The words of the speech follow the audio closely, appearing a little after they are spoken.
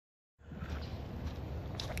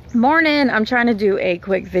Morning. I'm trying to do a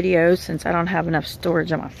quick video since I don't have enough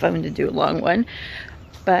storage on my phone to do a long one.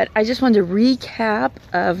 But I just wanted to recap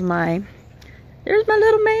of there's my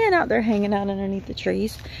little man out there hanging out underneath the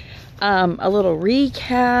trees. A little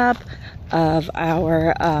recap of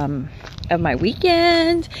of my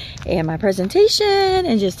weekend and my presentation,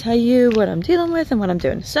 and just tell you what I'm dealing with and what I'm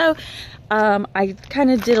doing. So I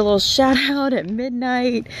kind of did a little shout out at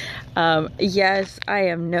midnight. Yes, I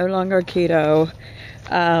am no longer keto.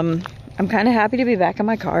 I'm kind of happy to be back on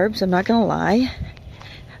my carbs. I'm not gonna lie.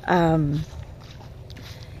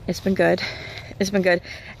 It's been good. It's been good.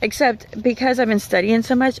 Except because I've been studying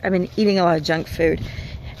so much, I've been eating a lot of junk food.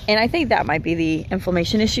 And I think that might be the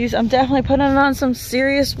inflammation issues. I'm definitely putting on some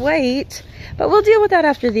serious weight. But we'll deal with that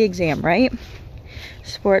after the exam, right?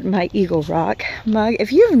 Sport my Eagle Rock mug.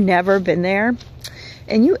 If you've never been there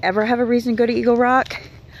and you ever have a reason to go to Eagle Rock,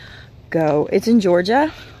 go. It's in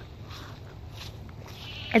Georgia.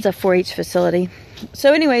 It's a 4-H facility.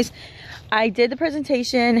 So anyways, I did the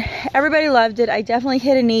presentation. Everybody loved it. I definitely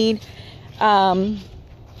hit a need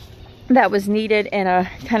that was needed in a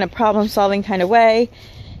kind of problem-solving kind of way,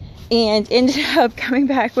 and ended up coming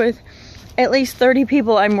back with at least 30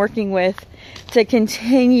 people I'm working with to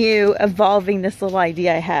continue evolving this little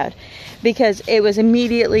idea I had, because it was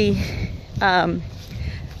immediately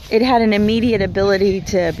it had an immediate ability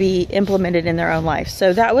to be implemented in their own life.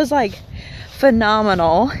 So that was like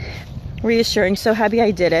phenomenal, reassuring. So happy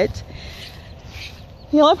I did it.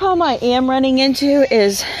 The only problem I am running into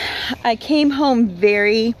is I came home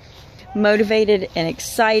very motivated and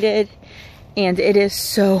excited, and it is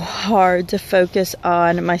so hard to focus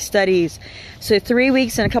on my studies. So 3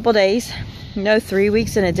 weeks and a couple days, no, 3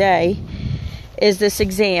 weeks and a day is this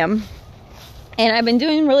exam, and I've been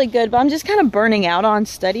doing really good, but I'm just kind of burning out on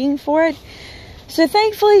studying for it. So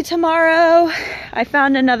thankfully tomorrow I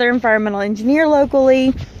found another environmental engineer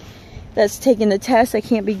locally that's taking the test. I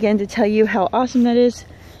can't begin to tell you how awesome that is.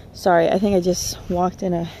 Sorry, I think I just walked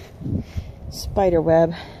in a spider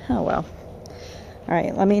web. Oh well.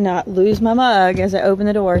 Alright, let me not lose my mug as I open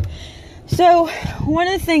the door. So, one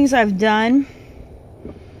of the things I've done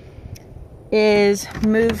is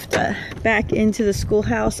moved back into the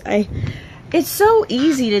schoolhouse. It's so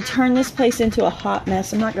easy to turn this place into a hot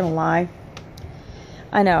mess, I'm not gonna lie.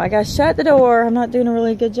 I know, I gotta shut the door. I'm not doing a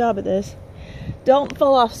really good job at this. Don't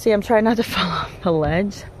fall off. See, I'm trying not to fall off the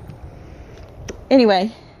ledge.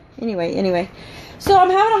 Anyway. So I'm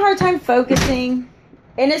having a hard time focusing.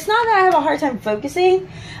 And it's not that I have a hard time focusing.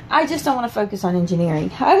 I just don't want to focus on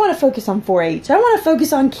engineering. I want to focus on 4-H. I want to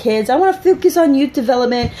focus on kids. I want to focus on youth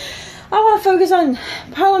development. I want to focus on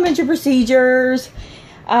parliamentary procedures,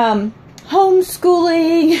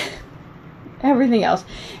 homeschooling, everything else.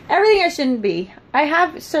 Everything I shouldn't be. I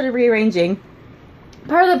have started rearranging.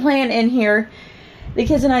 Part of the plan in here, the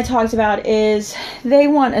kids and I talked about, is they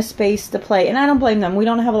want a space to play. And I don't blame them. We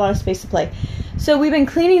don't have a lot of space to play. So we've been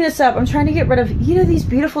cleaning this up. I'm trying to get rid of, you know, these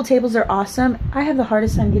beautiful tables are awesome. I have the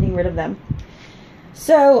hardest time getting rid of them.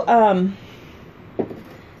 So,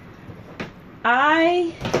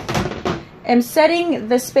 I am setting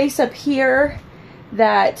the space up here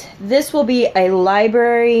that this will be a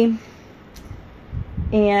library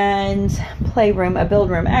and playroom, a build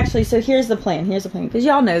room. Actually, so here's the plan. Here's the plan, because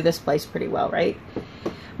y'all know this place pretty well, right?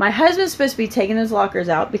 My husband's supposed to be taking those lockers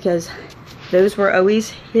out because those were always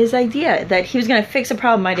his idea, that he was going to fix a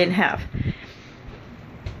problem I didn't have.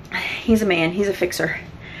 He's a man. He's a fixer.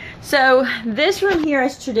 So this room here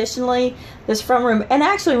is traditionally this front room. And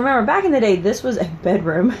actually, remember, back in the day, this was a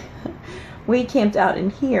bedroom. We camped out in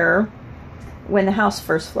here when the house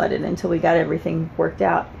first flooded until we got everything worked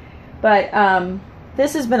out. But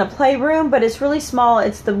this has been a playroom, but it's really small.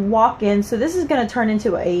 It's the walk-in. So this is going to turn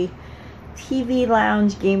into a TV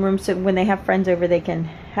lounge game room, so when they have friends over they can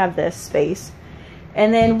have this space.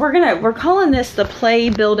 And then we're calling this the play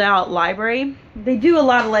build out library. They do a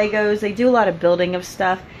lot of Legos, they do a lot of building of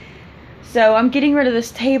stuff. So I'm getting rid of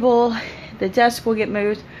this table, the desk will get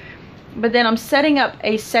moved, but then I'm setting up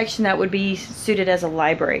a section that would be suited as a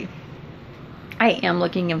library. I am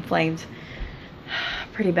looking inflamed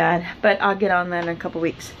pretty bad, but I'll get on that in a couple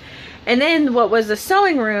weeks. And then what was the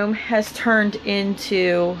sewing room has turned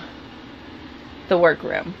into the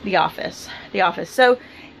workroom, the office. So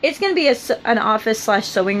it's going to be an office slash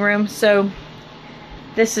sewing room. So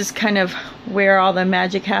this is kind of where all the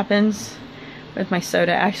magic happens with my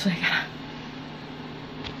soda. Actually,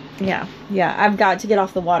 yeah, I've got to get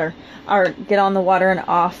off the water, or get on the water and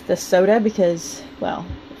off the soda, because, well,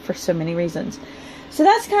 for so many reasons. So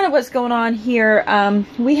that's kind of what's going on here.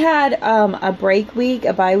 We had a break week,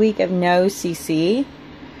 a bye week of no CC.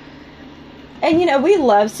 And you know, we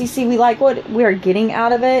love CC. We like what we're getting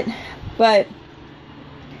out of it. But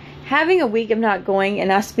having a week of not going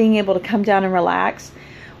and us being able to come down and relax,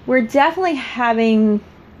 we're definitely having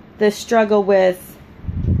the struggle with,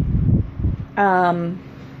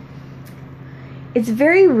 it's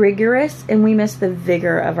very rigorous and we miss the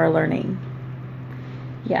vigor of our learning.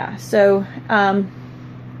 Yeah, so,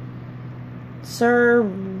 Sir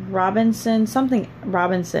Robinson, something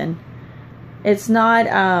Robinson. It's not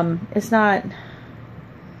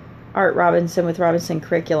Art Robinson with Robinson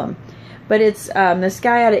Curriculum. But it's this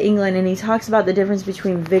guy out of England, and he talks about the difference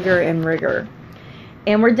between vigor and rigor.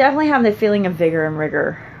 And we're definitely having the feeling of vigor and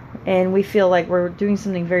rigor. And we feel like we're doing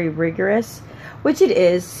something very rigorous, which it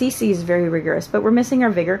is. CC is very rigorous, but we're missing our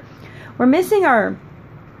vigor. We're missing our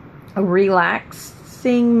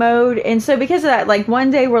relaxing mode. And so because of that, like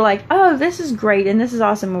one day we're like, oh, this is great and this is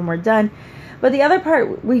awesome when we're done. But the other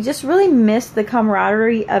part, we just really miss the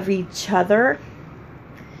camaraderie of each other.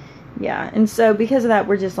 Yeah, and so because of that,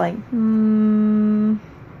 we're just like,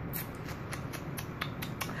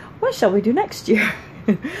 what shall we do next year?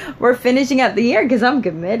 We're finishing up the year because I'm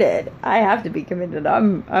committed. I have to be committed.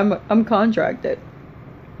 I'm contracted.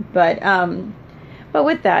 But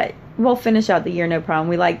with that, we'll finish out the year, no problem.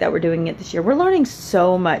 We like that we're doing it this year. We're learning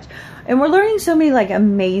so much, and we're learning so many like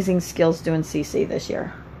amazing skills doing CC this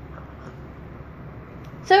year.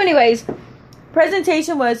 So, anyways,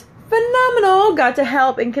 presentation was phenomenal. Got to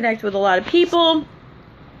help and connect with a lot of people.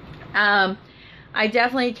 I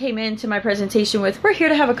definitely came into my presentation with, we're here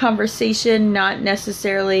to have a conversation, not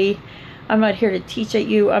necessarily, I'm not here to teach at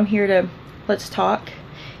you. I'm here to, let's talk.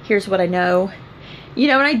 Here's what I know. You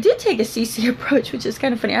know, and I did take a CC approach, which is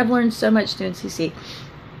kind of funny. I've learned so much doing CC.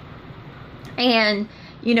 And,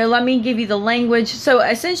 you know, let me give you the language. So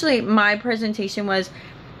essentially my presentation was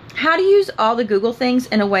how to use all the Google things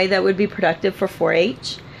in a way that would be productive for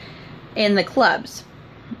 4-H in the clubs.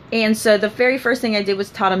 And so the very first thing I did was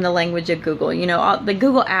taught them the language of Google. You know, all the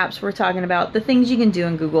Google apps we're talking about, the things you can do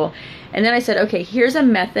in Google. And then I said, okay, here's a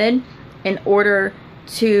method in order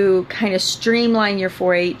to kind of streamline your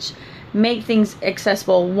 4-H, make things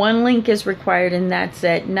accessible. One link is required and that's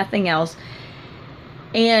it, nothing else.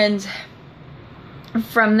 And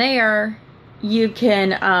from there, you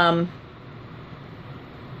can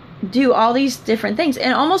do all these different things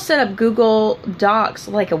and almost set up Google Docs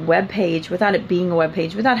like a web page without it being a web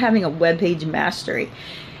page, without having a web page mastery,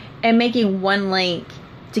 and making one link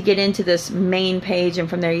to get into this main page, and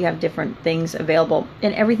from there you have different things available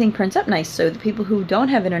and everything prints up nice, so the people who don't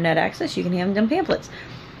have internet access, you can hand them pamphlets.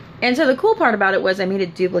 And so the cool part about it was I made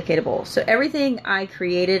it duplicatable. So everything I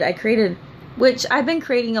created, which I've been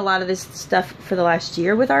creating a lot of this stuff for the last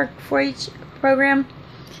year with our 4-H program,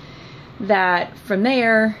 that from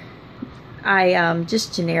there I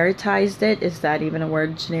just genericized it. Is that even a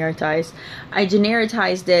word? Genericized. I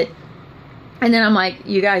genericized it, and then I'm like,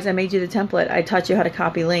 you guys, I made you the template. I taught you how to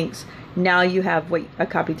copy links. Now you have a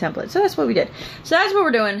copy template. So that's what we did. So that's what we're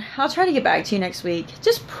doing. I'll try to get back to you next week.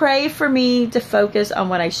 Just pray for me to focus on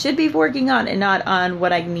what I should be working on and not on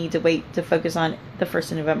what I need to wait to focus on the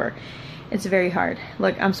 1st of November. It's very hard.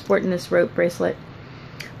 Look, I'm sporting this rope bracelet.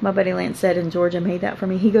 My buddy Lance said in Georgia made that for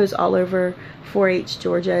me. He goes all over 4-H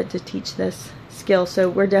Georgia to teach this skill. So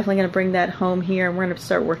we're definitely going to bring that home here, and we're going to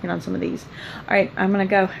start working on some of these. All right, I'm going to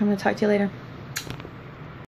go. I'm going to talk to you later.